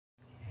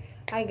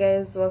Hi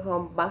guys,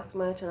 welcome back to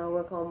my channel.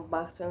 Welcome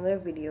back to another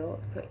video.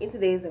 So in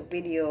today's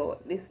video,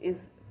 this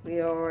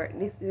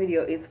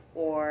video is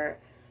for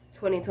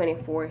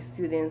 2024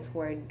 students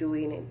who are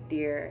doing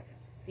their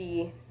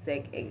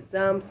CSEC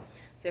exams.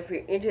 So if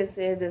you're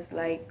interested, just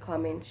like,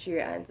 comment,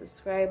 share and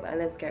subscribe, and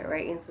let's get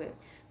right into it.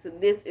 So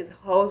this is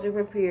how to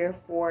prepare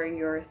for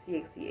your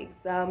CXC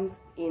exams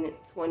in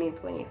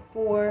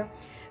 2024.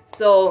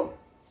 So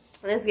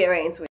let's get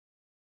right into it.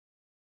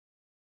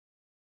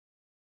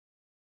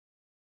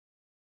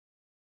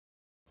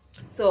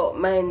 So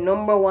my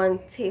number one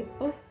tip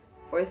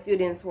for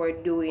students who are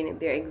doing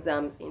their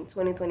exams in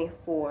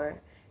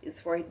 2024 is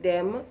for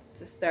them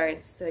to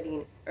start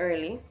studying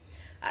early.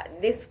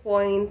 At this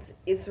point,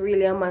 it's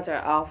really a matter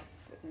of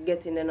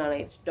getting the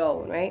knowledge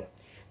down, right?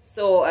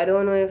 So I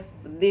don't know if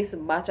this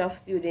batch of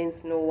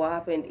students know what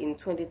happened in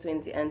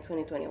 2020 and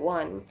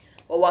 2021,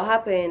 but what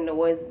happened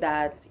was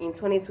that in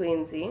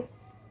 2020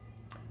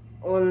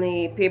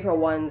 only paper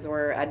ones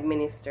were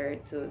administered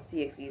to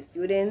CXC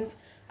students,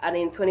 and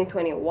in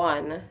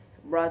 2021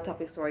 broad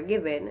topics were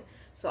given.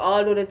 So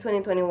although the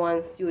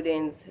 2021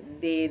 students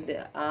did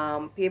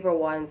paper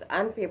ones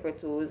and paper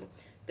twos,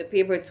 the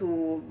paper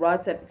two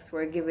broad topics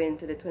were given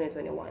to the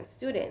 2021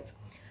 students.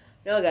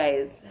 Now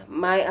guys,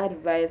 my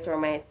advice or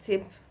my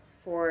tip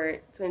for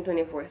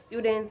 2024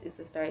 students is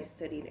to start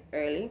studying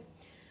early.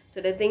 So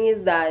the thing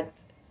is that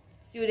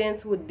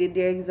students who did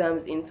their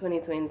exams in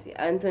 2020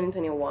 and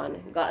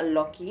 2021 got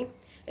lucky,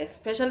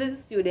 especially the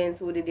students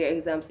who did their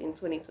exams in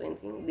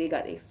 2020. They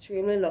got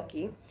extremely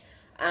lucky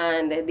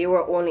and they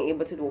were only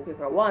able to do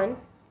paper one.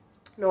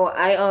 Now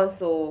I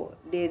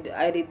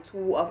did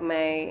two of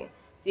my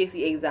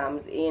CXC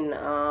exams in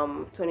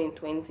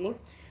 2020.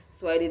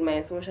 So I did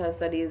my social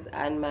studies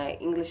and my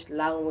English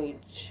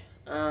language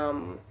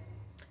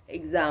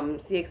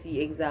exams, CXC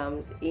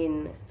exams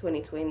in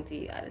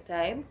 2020 at the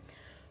time.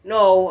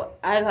 No,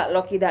 I got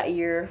lucky that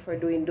year for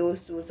doing those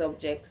two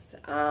subjects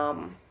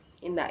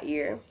in that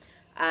year.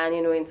 And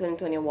in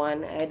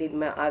 2021 I did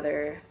my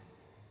other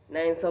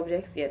 9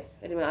 subjects. Yes,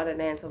 I did my other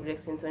 9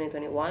 subjects in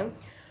 2021.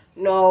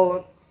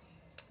 Now,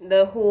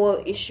 the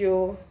whole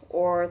issue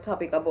or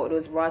topic about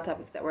those broad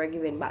topics that were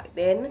given back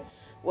then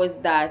was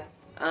that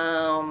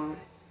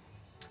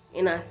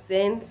in a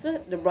sense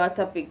the broad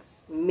topics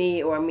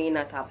may or may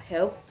not have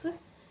helped,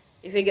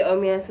 if you get what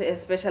I mean,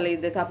 especially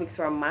the topics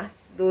from math.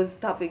 Those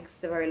topics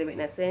never really make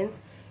no sense.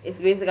 It's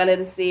basically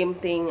the same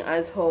thing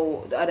as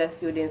how the other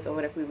students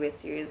over the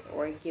previous years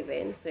were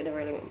given, so it never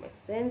really makes much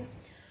sense.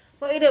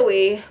 But either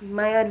way,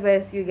 my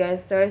advice to you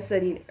guys, start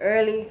studying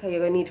early because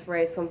you're gonna need to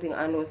write something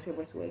on those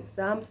paper 2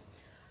 exams.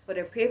 For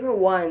the paper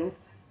ones,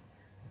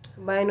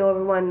 by now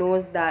everyone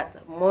knows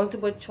that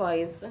multiple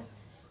choice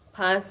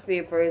past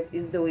papers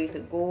is the way to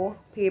go.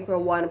 Paper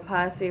 1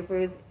 past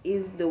papers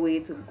is the way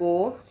to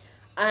go,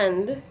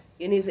 and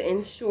you need to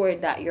ensure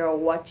that you're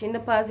watching the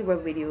past paper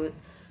videos.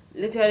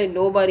 Literally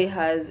nobody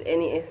has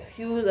any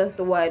excuse as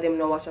to why them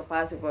not watch a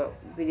past paper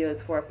videos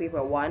for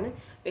paper 1,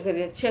 because if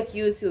you check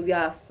YouTube,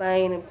 you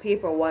find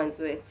paper 1s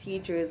where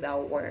teachers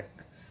at work.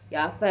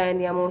 You find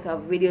the amount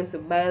of videos to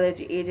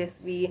biology,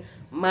 HSB,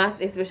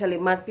 math, especially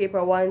math paper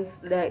 1s,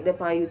 like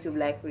they're on YouTube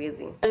like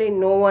crazy. Really,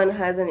 no one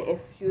has any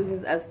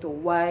excuses as to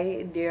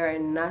why they are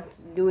not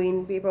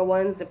doing paper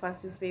 1s, the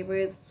practice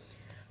papers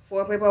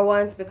for paper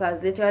 1s,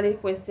 because literally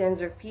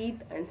questions repeat,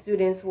 and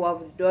students who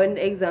have done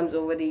exams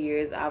over the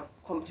years have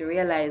come to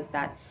realize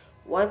that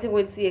one thing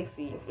with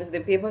CXC, if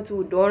the paper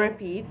 2 don't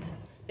repeat,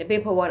 the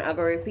paper 1 are going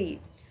to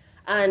repeat.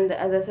 And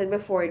as I said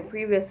before in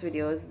previous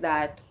videos,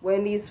 that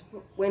when these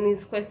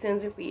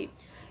questions repeat,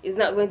 it's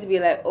not going to be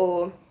like,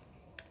 oh,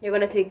 you're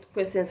going to take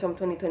questions from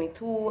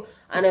 2022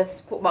 and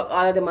just put back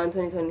all of them on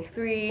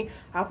 2023,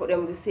 or put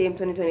them the same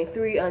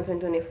 2023 and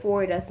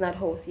 2024. That's not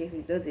how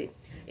CXC does it.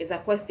 It's a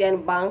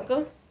question bank,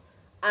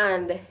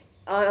 and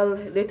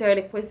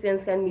literally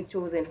questions can be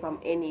chosen from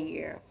any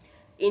year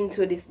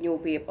into this new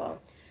paper.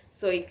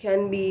 So it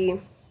can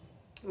be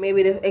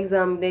maybe the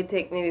exam they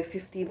take maybe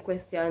 15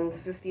 questions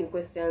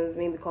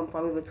maybe come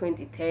from maybe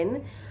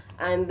 2010,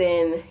 and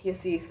then you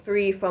see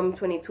 3 from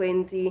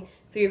 2020,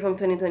 3 from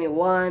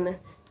 2021,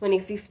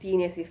 2015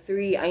 you see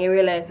 3, and you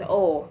realize,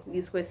 oh,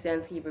 these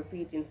questions keep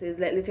repeating. So it's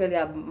like literally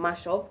a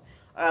mashup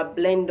or a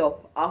blend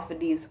up of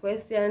these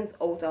questions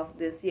out of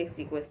the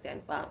CXC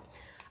question bank,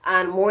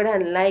 and more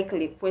than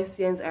likely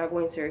questions are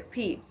going to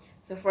repeat.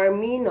 So for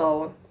me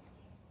now,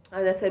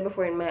 as I said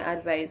before in my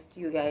advice to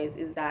you guys,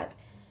 is that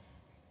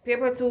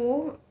paper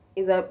 2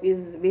 is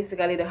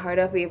basically the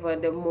harder paper,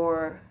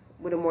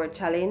 with the more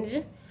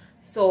challenge.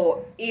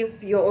 So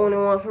if you only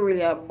want to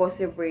really bust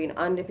your brain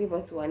on the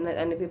paper 2 and not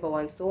on the paper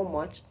 1 so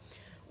much,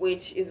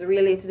 which is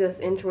really to just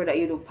ensure that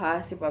you do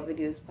past paper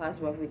videos,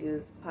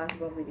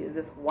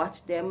 just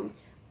watch them,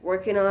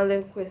 working on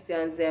the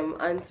questions, them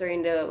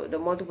answering the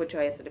multiple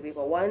choice of the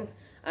paper 1s,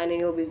 and then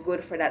you'll be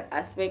good for that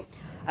aspect.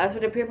 As for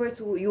the paper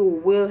 2, you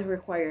will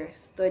require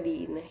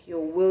studying.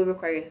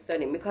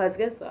 Because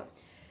guess what?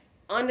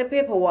 On the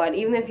paper 1,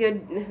 even if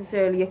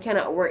you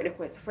cannot work the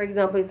question, for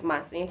example, it's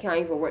maths and you can't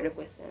even work the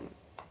question,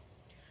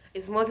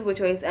 It's multiple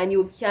choice and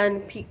you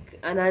can pick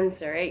an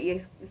answer, right?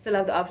 You still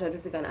have the option to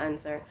pick an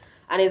answer,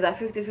 and it's a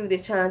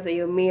 50-50 chance that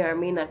you may or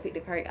may not pick the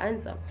correct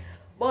answer.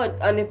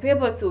 But on the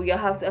paper 2, you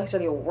have to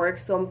actually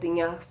work something,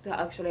 you have to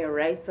actually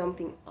write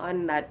something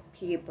on that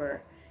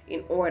paper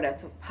in order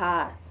to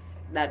pass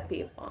that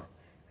paper,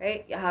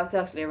 right? You have to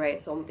actually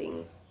write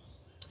something.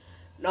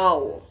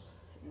 Now,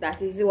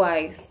 that is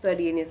why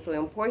studying is so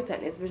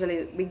important,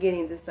 especially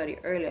beginning to study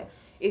earlier.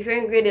 If you're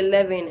in grade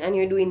 11 and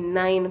you're doing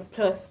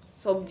 9+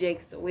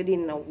 subjects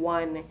within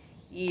 1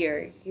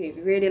 year,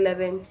 grade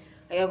 11,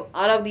 I have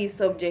all of these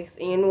subjects,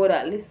 and you know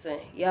that, listen,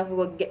 you have to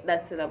go get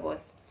that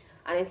syllabus.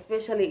 And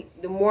especially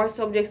the more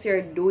subjects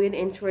you're doing,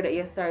 ensure that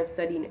you start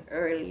studying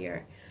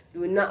earlier.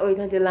 Do not wait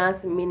until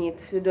last minute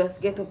to just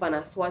get up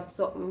and swat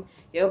something.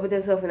 You'll put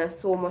yourself in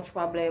so much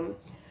problem,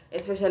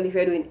 especially if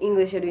you're doing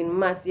English, you're doing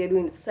maths, you're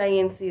doing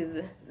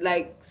sciences.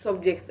 Like,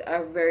 subjects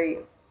are very,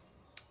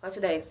 what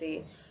should I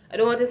say, I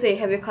don't want to say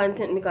heavy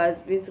content, because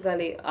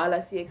basically all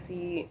of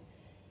CXC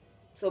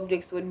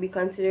subjects would be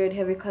considered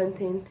heavy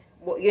content,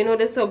 but you know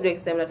the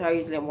subjects them that are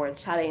usually more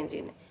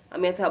challenging. I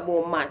mean, talk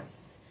about maths,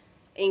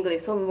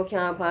 English. Some people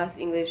can't pass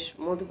English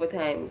multiple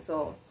times,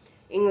 so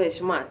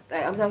English, maths,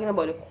 like I'm talking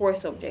about the core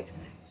subjects,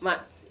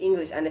 maths,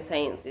 English, and the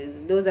sciences.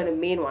 Those are the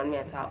main ones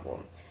I talk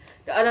about.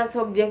 The other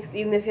subjects,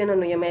 even if you don't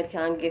know, you might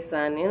can't guess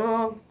and, you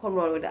know, come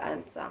around with the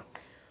answer.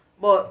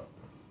 But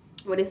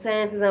with the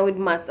sciences and with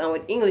maths and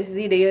with English, it's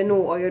either you know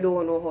or you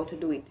don't know how to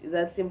do it. It's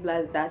as simple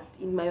as that,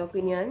 in my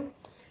opinion.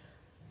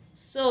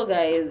 So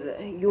guys,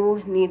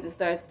 you need to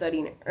start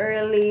studying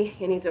early.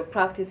 You need to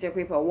practice your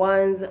paper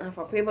 1s, and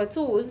for paper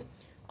 2s,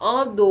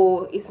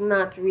 although it's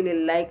not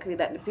really likely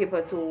that the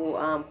paper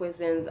 2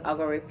 questions are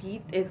going to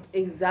repeat,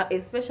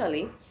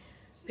 especially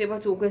paper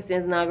 2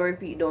 questions not going to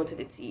repeat down to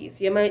the T. So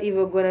you might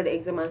even go to the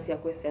exam and see a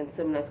question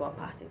similar to a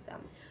past exam.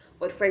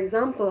 But for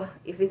example,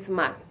 if it's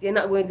maths, you're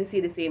not going to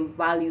see the same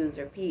values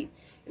repeat.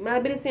 It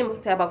might be the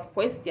same type of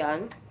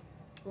question,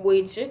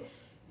 which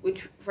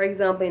for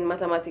example in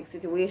mathematics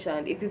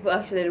situation, if people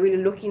actually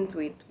really look into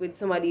it with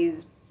some of these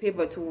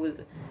paper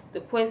 2s,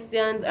 the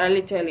questions are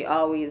literally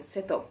always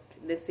set up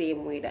the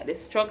same way. That the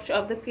structure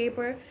of the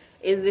paper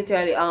is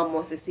literally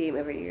almost the same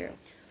every year.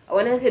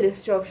 When I say the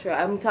structure,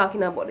 I'm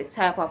talking about the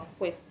type of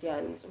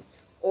questions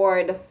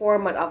or the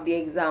format of the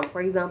exam.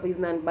 For example,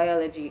 even in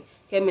biology,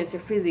 chemistry,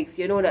 physics,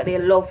 you know that they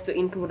love to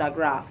include a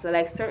graph. So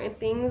like certain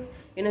things,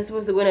 you're not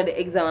supposed to go into the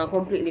exam and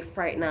completely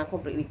frightened and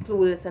completely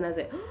clueless and I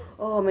say,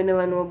 oh, I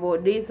never know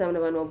about this, I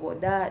never know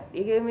about that.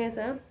 You get me,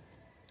 sir?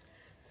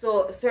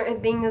 So certain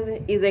things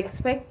is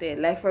expected.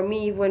 Like for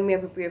me, even when I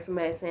prepare for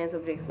my science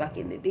subjects back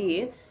in the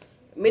day,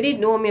 I did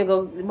know me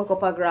go make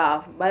up a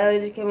graph.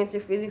 Biology, chemistry,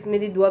 physics, I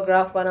did do a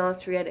graph on all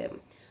 3 of them.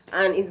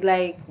 And it's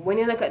like, when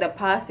you look at the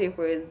past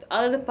papers,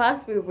 all of the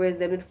past papers,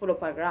 they did full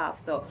up a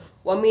graph. So,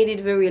 what made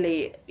it very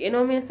late, you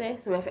know what I say?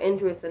 So, if I'm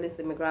interested to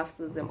listen, my graphs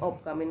use them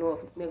up, because I know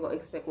I go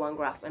expect one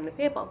graph on the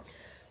paper.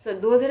 So,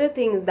 those are the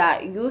things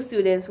that you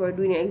students who are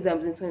doing your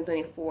exams in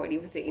 2024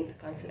 need to take into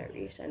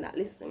consideration. That,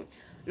 listen,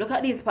 look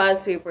at these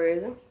past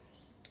papers,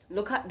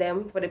 look at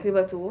them for the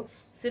paper 2,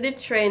 see the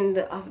trend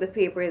of the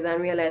papers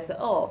and realize,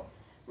 oh,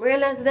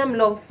 realize them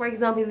love, for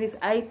example, if it's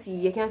IT,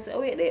 you can say,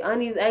 oh wait, they on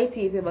these IT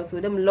paper too,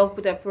 them love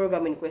put a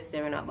programming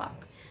question in the back.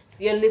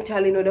 So you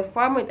literally know the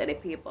format of the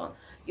paper.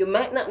 You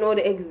might not know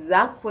the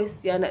exact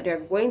question that they're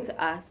going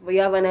to ask, but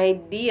you have an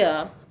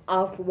idea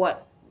of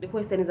what the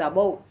question is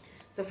about.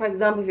 So for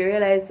example, if you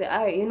realize, say,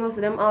 alright, you know, so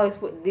them always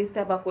put this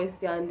type of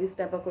question, this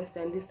type of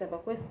question, this type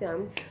of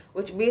question,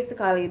 which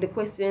basically the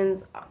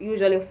questions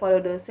usually follow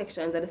the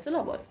sections of the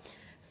syllabus.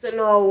 So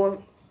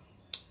now,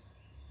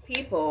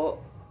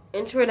 people,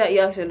 ensure that you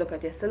actually look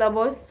at your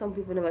syllabus. Some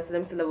people never see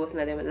them syllabus in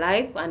their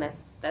life, and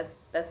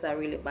that's a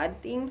really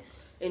bad thing.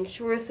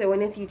 Ensure so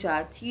when a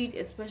teacher teach,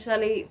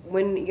 especially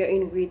when you're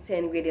in grade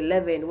 10, grade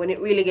 11, when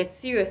it really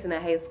gets serious in a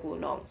high school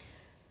now,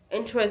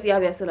 ensure you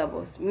have your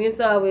syllabus. Me used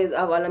to always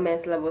have all of my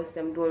syllabus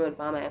them download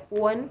on my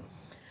phone,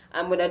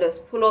 and when I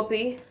just pull up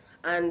it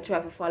and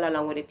try to follow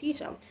along with the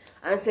teacher.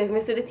 And so if I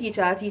see the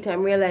teacher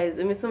and realize,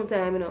 I mean,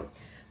 sometimes, you know,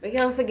 we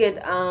can't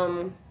forget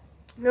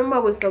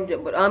remember which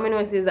subject, but all I know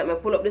is that I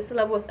pull up the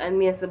syllabus and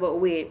me say, but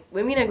wait,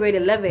 when me in grade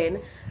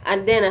 11,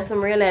 and then as I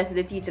realize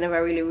the teacher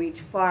never really reach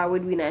far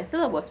with me in a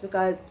syllabus,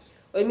 because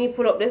when me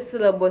pull up the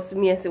syllabus,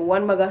 me say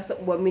one bag of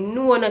something, but me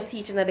know I'm not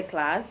teaching at the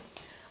class,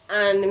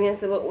 and me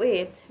say, but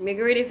wait, me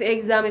get ready for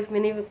exam if me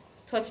never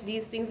touch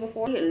these things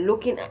before.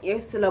 Looking at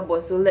your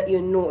syllabus will let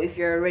you know if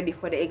you're ready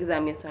for the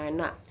exam, yes or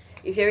not.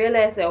 If you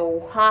realize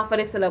that half of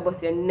the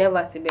syllabus you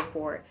never see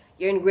before,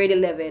 you're in grade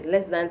 11,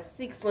 less than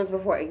 6 months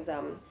before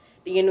exam,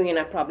 then you know you're in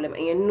a problem,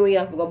 and you know you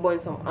have to go burn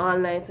some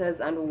all-nighters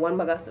and one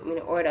bag of something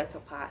in order to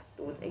pass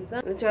those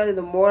exams. Literally,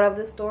 the moral of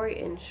the story,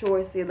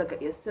 ensure so you look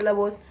at your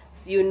syllabus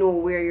so you know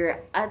where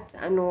you're at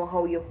and know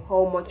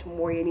how much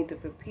more you need to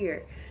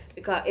prepare.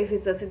 Because if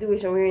it's a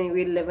situation where you're in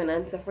grade 11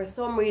 and so for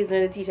some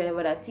reason the teacher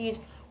never that teach,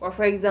 or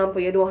for example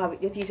your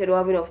teacher don't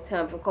have enough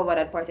time to cover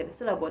that part of the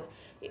syllabus,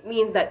 it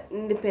means that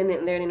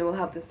independent learning will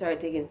have to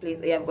start taking place.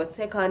 You have got to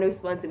take on the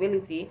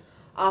responsibility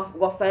of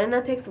go find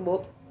a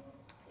textbook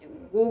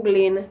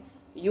Googling,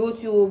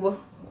 YouTube,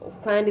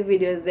 find the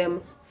videos,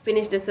 them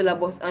finish the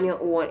syllabus on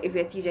your own if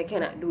your teacher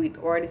cannot do it,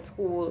 or the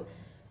school,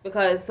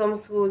 because some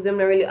schools them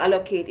not really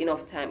allocate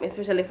enough time,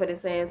 especially for the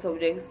science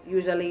subjects.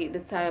 Usually the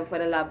time for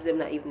the labs them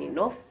not even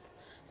enough.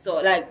 So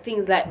like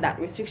things like that,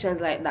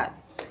 restrictions like that.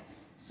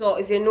 So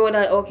if you know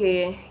that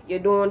okay, you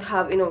don't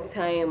have enough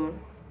time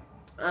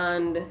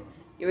and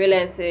you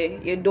realize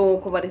you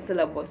don't cover the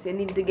syllabus, you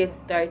need to get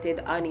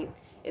started on it,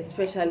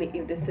 especially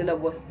if the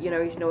syllabus, you know,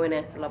 reach nowhere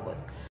near syllabus.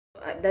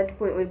 At that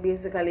point would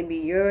basically be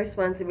your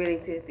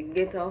responsibility to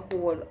get a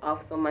hold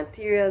of some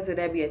materials,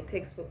 whether it be a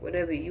textbook,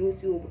 whatever,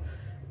 YouTube,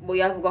 but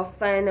you have got to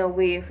find a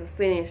way to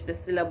finish the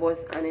syllabus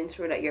and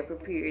ensure that you're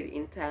prepared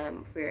in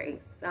time for your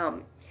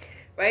exam,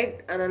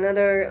 right? And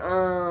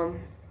another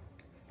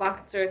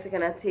factor to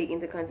kind of take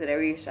into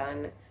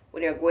consideration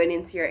when you're going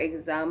into your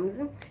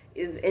exams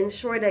is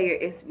ensure that your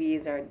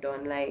SBAs are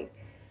done. Like,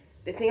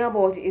 the thing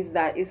about it is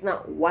that it's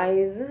not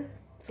wise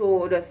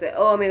to just say,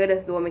 oh, I'm going to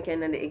just do what I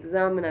can in the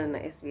exam and in the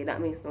SBA. That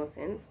makes no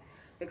sense,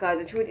 because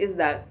the truth is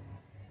that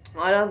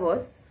all of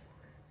us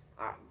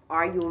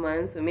are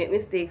humans. We make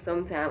mistakes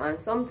sometimes, and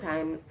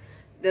sometimes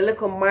the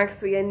little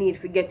marks you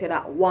need to get to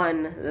that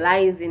one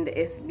lies in the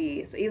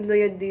SBA. So even though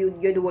you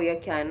do what you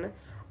can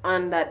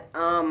on that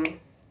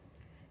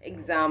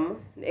exam,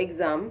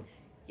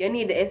 you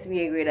need the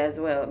SBA grade as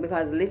well,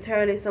 because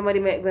literally somebody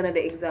might go to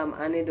the exam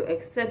and they do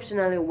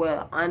exceptionally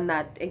well on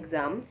that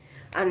exam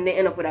and they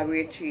end up with a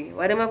grade 3.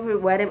 Why them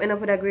end up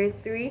with a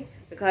grade 3?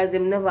 Because they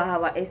never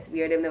have a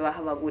SBA, or they never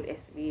have a good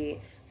SBA.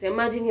 So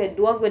imagine you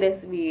do a good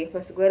SBA,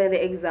 first go to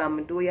the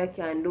exam, do what you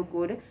can, do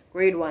good,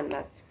 grade 1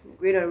 that,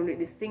 grade 1 with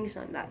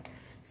distinction that.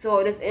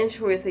 So just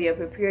ensure so you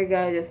prepare,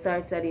 guys. You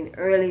start studying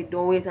early.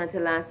 Don't wait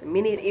until last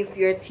minute. If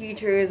your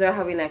teachers are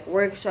having like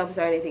workshops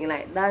or anything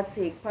like that,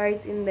 take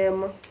part in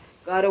them.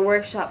 Gotta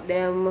workshop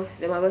them.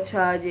 Are gonna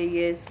charge you,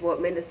 yes,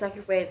 but make the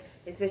sacrifice,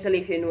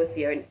 especially if you know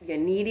you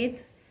need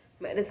it.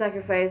 Make the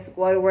sacrifice.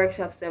 Go to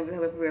workshops and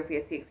prepare for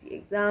your CXC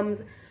exams.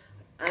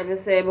 And I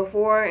say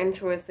before,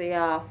 ensure so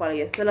you follow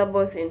your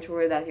syllabus.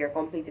 Ensure that you're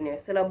completing your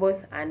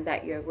syllabus and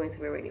that you're going to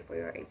be ready for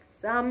your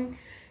exam.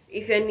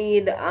 If you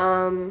need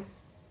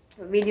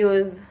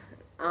videos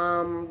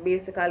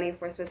basically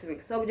for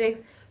specific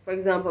subjects, for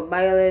example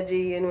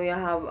biology, you know, you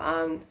have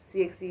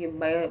CXC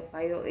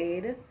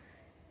bioaid,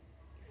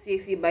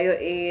 CXC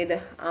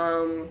bioaid,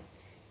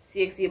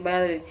 CXC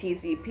biology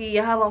TCP.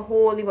 You have a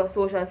whole heap of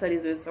social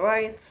studies with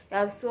stories. You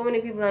have so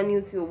many people on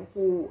YouTube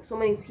so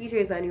many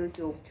teachers on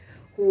YouTube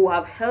who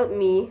have helped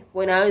me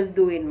when I was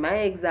doing my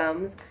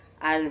exams,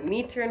 and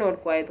me turned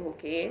out quite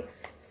okay.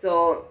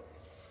 So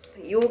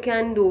you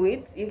can do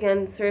it. You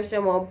can search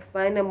them up,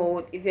 find them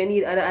out. If you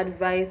need other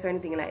advice or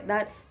anything like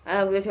that, I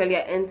have literally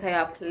an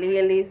entire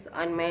playlist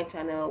on my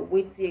channel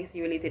with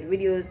CXC related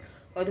videos,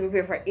 how to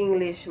prepare for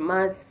English,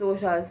 math,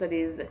 social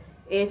studies,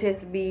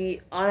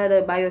 HSB, all of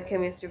the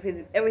biochemistry,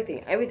 physics,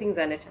 everything's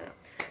on the channel.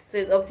 So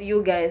it's up to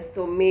you guys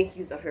to make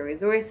use of your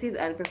resources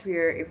and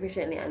prepare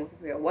efficiently and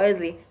prepare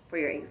wisely for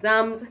your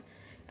exams.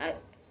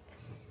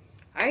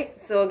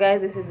 Alright, so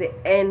guys, this is the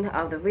end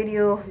of the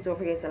video. Don't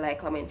forget to like,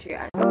 comment,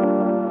 share, and